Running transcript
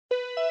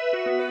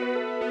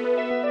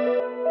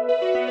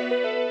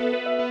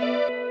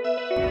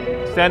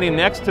standing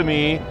next to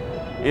me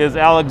is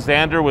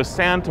Alexander with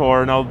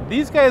Santor. Now,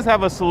 these guys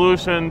have a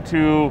solution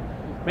to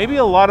maybe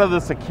a lot of the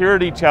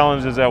security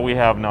challenges that we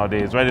have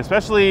nowadays, right?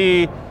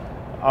 Especially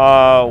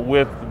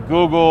with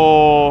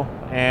Google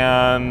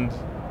and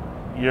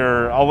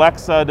your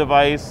Alexa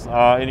device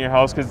in your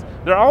house, because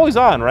they're always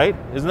on, right?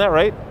 Isn't that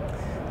right?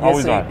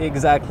 Always yes, on.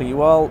 Exactly.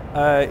 Well,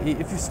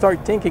 if you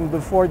start thinking,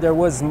 before there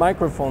was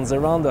microphones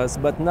around us,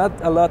 but not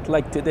a lot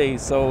like today.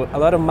 So a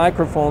lot of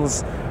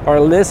microphones are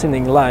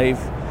listening live,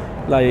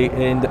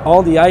 and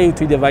all the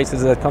IoT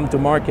devices that come to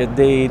market,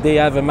 they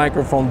have a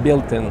microphone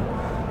built in.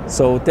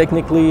 So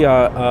technically,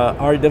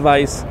 our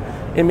device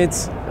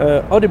emits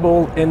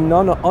audible and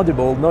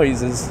non-audible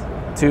noises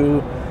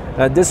to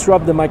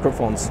disrupt the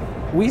microphones.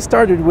 We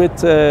started with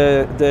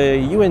the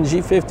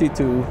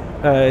UNG52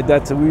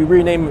 that we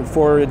renamed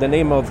for the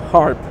name of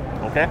HARP,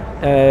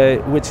 okay.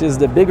 Which is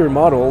the bigger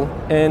model.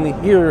 And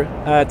here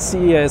at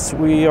CES,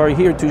 we are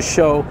here to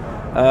show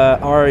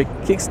our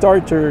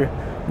Kickstarter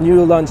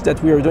new launch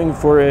that we are doing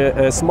for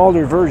a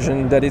smaller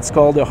version that it's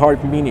called the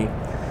HARP Mini.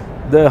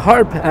 The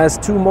HARP has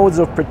two modes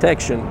of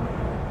protection.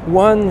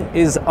 One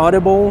is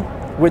audible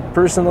with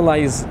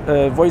personalized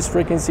voice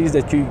frequencies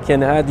that you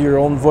can add your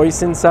own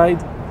voice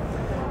inside.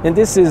 And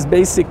this is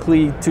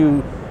basically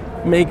to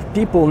make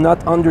people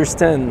not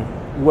understand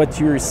what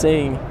you're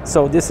saying.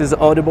 So this is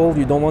audible.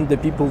 You don't want the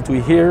people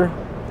to hear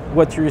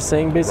what you're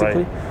saying,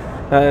 basically.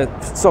 Right.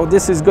 So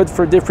this is good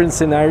for different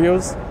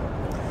scenarios.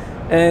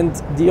 And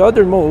the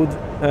other mode,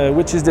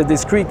 which is the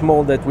discrete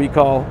mode that we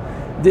call,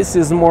 this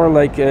is more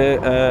like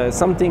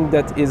something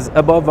that is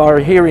above our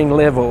hearing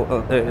level,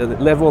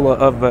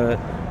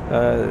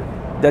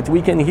 that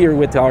we can hear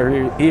with our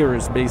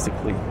ears,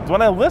 basically.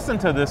 When I listen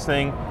to this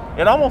thing,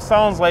 it almost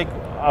sounds like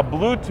a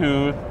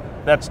Bluetooth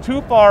that's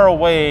too far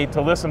away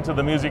to listen to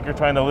the music you're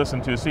trying to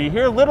listen to. So you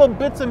hear little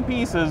bits and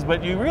pieces,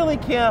 but you really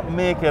can't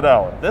make it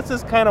out. This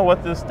is kind of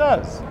what this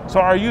does.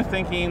 So are you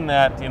thinking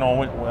that,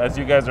 as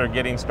you guys are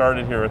getting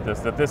started here with this,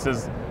 that this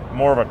is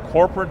more of a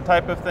corporate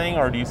type of thing,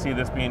 or do you see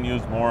this being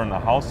used more in the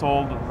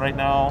household right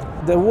now?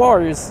 The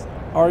wars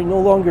are no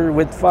longer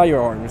with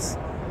firearms.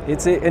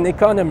 It's an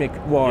economic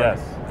war.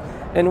 Yes.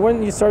 And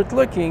when you start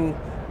looking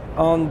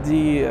on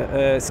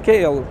the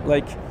scale,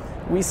 like,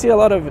 we see a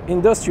lot of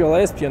industrial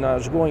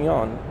espionage going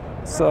on.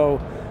 So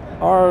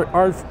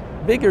our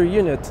bigger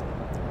unit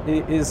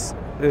is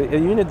a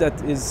unit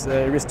that is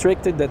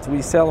restricted, that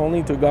we sell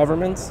only to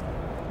governments.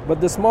 But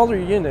the smaller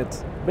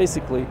unit,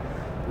 basically,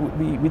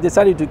 we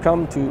decided to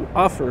come to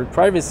offer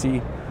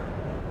privacy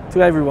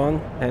to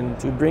everyone and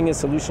to bring a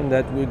solution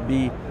that would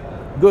be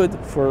good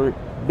for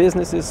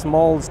businesses,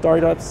 small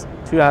startups,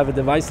 to have a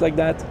device like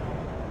that,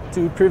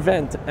 to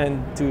prevent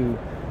and to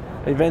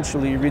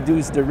eventually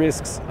reduce the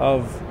risks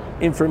of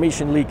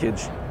information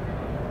leakage.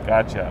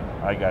 Gotcha,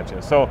 I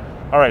gotcha. So,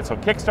 all right, so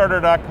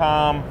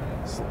Kickstarter.com,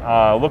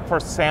 look for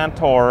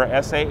Santor,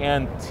 S-A-N-T-O-R,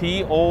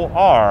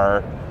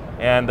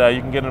 and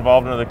you can get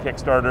involved in the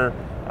Kickstarter.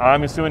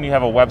 I'm assuming you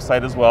have a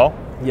website as well?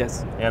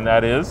 Yes. And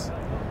that is?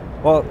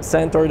 Well,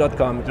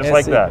 Santor.com. Just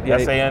like that,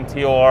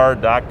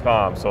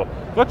 Santor.com. So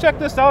go check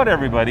this out,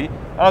 everybody.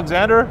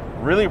 Alexander,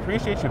 really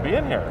appreciate you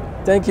being here.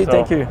 Thank you,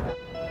 thank you.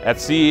 At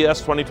CES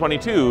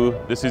 2022,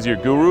 this is your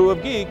guru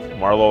of geek,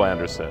 Marlo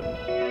Anderson.